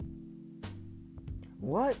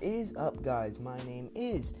What is up, guys? My name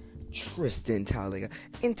is Tristan Taliga,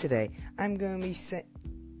 and today I'm going to be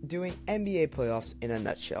doing NBA playoffs in a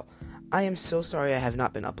nutshell. I am so sorry I have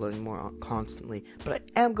not been uploading more constantly, but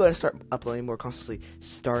I am going to start uploading more constantly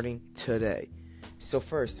starting today. So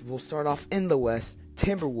first, we'll start off in the West.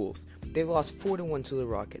 Timberwolves. They lost 4-1 to the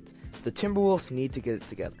Rockets. The Timberwolves need to get it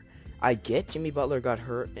together. I get Jimmy Butler got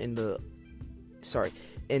hurt in the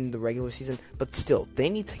regular season, but still, they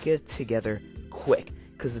need to get it together quick,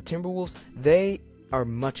 because the Timberwolves, they are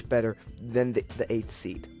much better than the 8th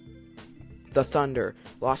seed. The Thunder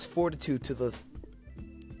lost 4-2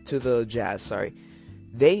 to the Jazz.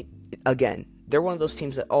 They're one of those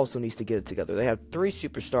teams that also needs to get it together. They have 3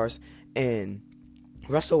 superstars in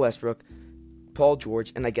Russell Westbrook, Paul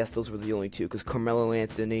George, and I guess those were the only 2, because Carmelo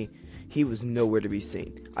Anthony, he was nowhere to be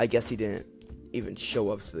seen. I guess he didn't even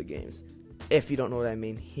show up to the games. If you don't know what I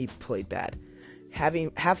mean, he played bad.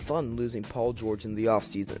 Have fun losing Paul George in the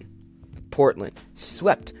offseason. Portland,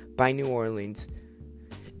 swept by New Orleans.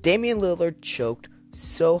 Damian Lillard choked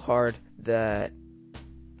so hard that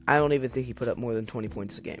I don't even think he put up more than 20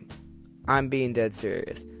 points a game. I'm being dead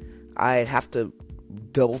serious. I'd have to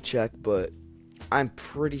double check, but I'm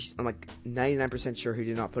like 99% sure he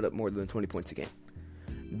did not put up more than 20 points a game.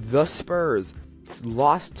 The Spurs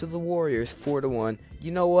lost to the Warriors 4-1.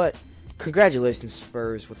 You know what? Congratulations,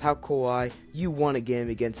 Spurs. Without Kawhi, you won a game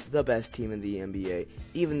against the best team in the NBA,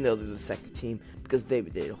 even though they're the second team, because they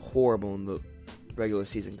did horrible in the regular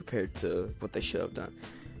season compared to what they should have done.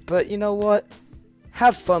 But you know what?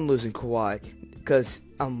 Have fun losing Kawhi, because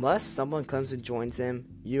unless someone comes and joins him,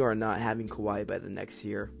 you are not having Kawhi by the next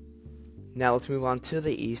year. Now let's move on to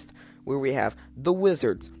the East, where we have the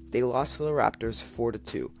Wizards. They lost to the Raptors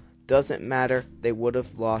 4-2. Doesn't matter, they would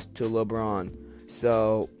have lost to LeBron.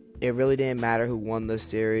 So it really didn't matter who won this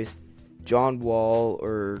series. John Wall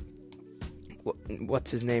or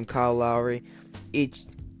what's his name, Kyle Lowry. Each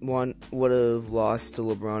one would have lost to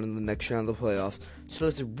LeBron in the next round of the playoffs. So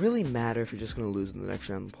does it really matter if you're just going to lose in the next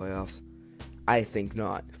round of the playoffs? I think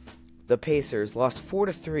not. The Pacers lost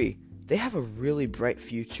 4-3. They have a really bright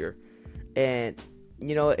future. And,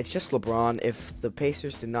 you know, it's just LeBron. If the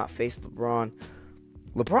Pacers did not face LeBron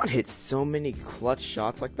hit so many clutch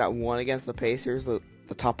shots, like that one against the Pacers, the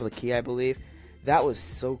top of the key, I believe. That was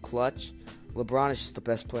so clutch. LeBron is just the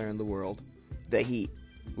best player in the world. The Heat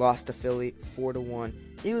lost to Philly 4-1.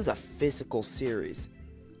 It was a physical series.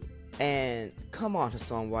 And come on,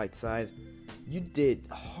 Hassan Whiteside. You did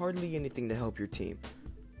hardly anything to help your team.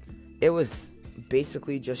 It was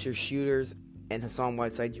basically just your shooters, and Hassan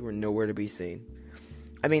Whiteside, you were nowhere to be seen.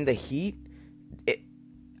 I mean, the Heat,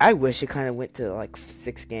 I wish it kind of went to like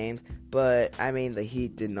 6 games, but I mean, the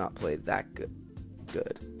Heat did not play that good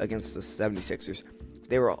against the 76ers.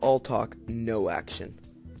 They were all talk, no action.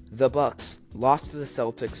 The Bucks lost to the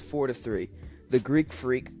Celtics 4-3. The Greek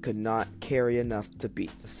Freak could not carry enough to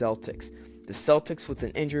beat the Celtics. The Celtics, with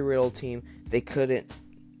an injury-riddled team, they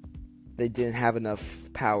didn't have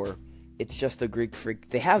enough power. It's just a Greek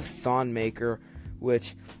Freak. They have Thon Maker,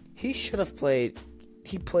 which he should have played.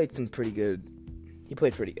 He played pretty good.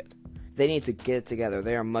 They need to get it together.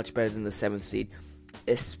 They are much better than the 7th seed,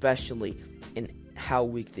 especially in how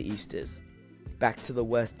weak the East is. Back to the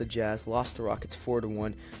West, the Jazz lost to Rockets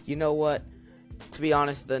 4-1. You know what? To be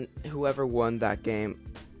honest, then whoever won that game,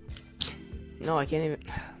 no, I can't even.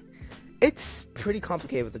 It's pretty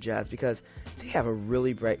complicated with the Jazz because they have a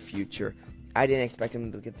really bright future. I didn't expect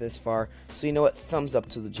them to get this far. So you know what? Thumbs up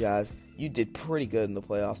to the Jazz. You did pretty good in the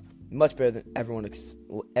playoffs. Much better than everyone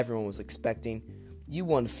was expecting. You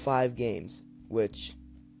won 5 games, which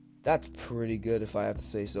that's pretty good if I have to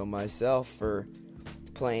say so myself for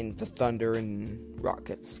playing the Thunder and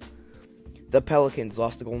Rockets. The Pelicans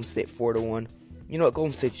lost to Golden State 4-1. You know what?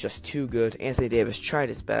 Golden State's just too good. Anthony Davis tried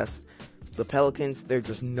his best. The Pelicans, they're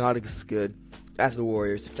just not as good as the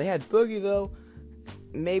Warriors. If they had Boogie, though,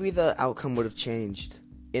 maybe the outcome would have changed.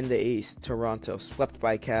 In the East, Toronto swept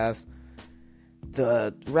by Cavs.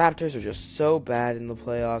 The Raptors are just so bad in the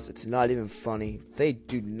playoffs. It's not even funny. They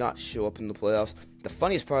do not show up in the playoffs. The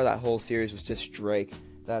funniest part of that whole series was just Drake.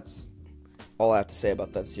 That's all I have to say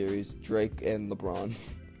about that series. Drake and LeBron.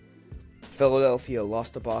 Philadelphia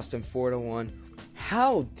lost to Boston 4-1.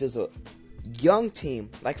 How does a young team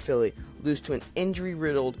like Philly lose to an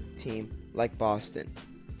injury-riddled team like Boston?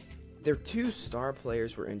 Their 2 star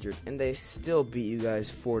players were injured, and they still beat you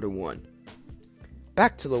guys 4-1.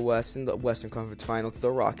 Back to the West, in the Western Conference Finals, the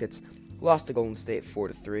Rockets lost to Golden State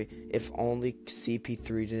 4-3. If only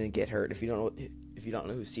CP3 didn't get hurt. If you don't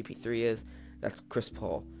know who CP3 is, that's Chris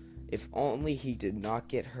Paul. If only he did not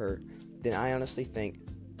get hurt, then I honestly think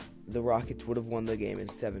the Rockets would have won the game in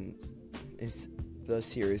the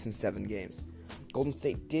series in 7 games. Golden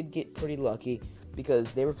State did get pretty lucky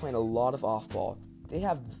because they were playing a lot of off-ball. They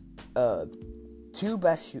have two of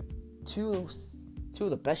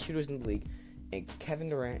the best shooters in the league, and Kevin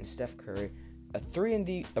Durant and Steph Curry, a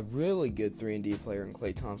really good 3-and-D player in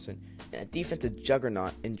Klay Thompson, and a defensive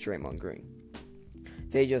juggernaut in Draymond Green.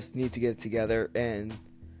 They just need to get it together, and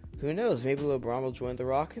who knows, maybe LeBron will join the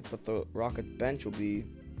Rockets, but the Rocket bench will be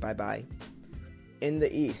bye-bye. In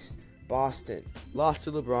the East, Boston lost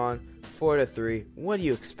to LeBron 4-3. What do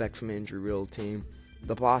you expect from an injury-riddled team?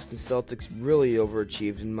 The Boston Celtics really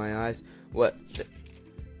overachieved in my eyes.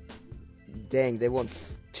 They won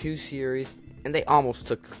 2 series, and they almost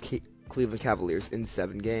took Cleveland Cavaliers in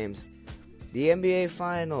 7 games. The NBA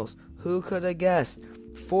Finals, who could have guessed?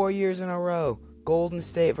 4 years in a row, Golden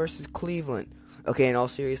State versus Cleveland. Okay, in all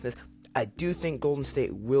seriousness, I do think Golden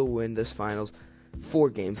State will win this Finals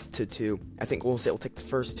 4-2. I think Golden State will take the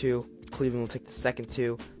first 2, Cleveland will take the second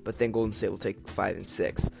 2, but then Golden State will take 5 and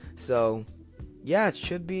 6. So, yeah, it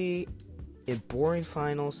should be a boring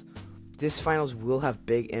Finals. This Finals will have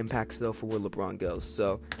big impacts, though, for where LeBron goes.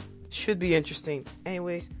 So, should be interesting.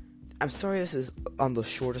 Anyways, I'm sorry this is on the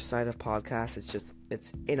shorter side of podcasts.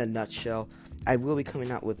 It's in a nutshell. I will be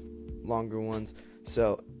coming out with longer ones.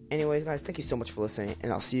 So, anyways, guys, thank you so much for listening,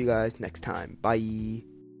 and I'll see you guys next time. Bye.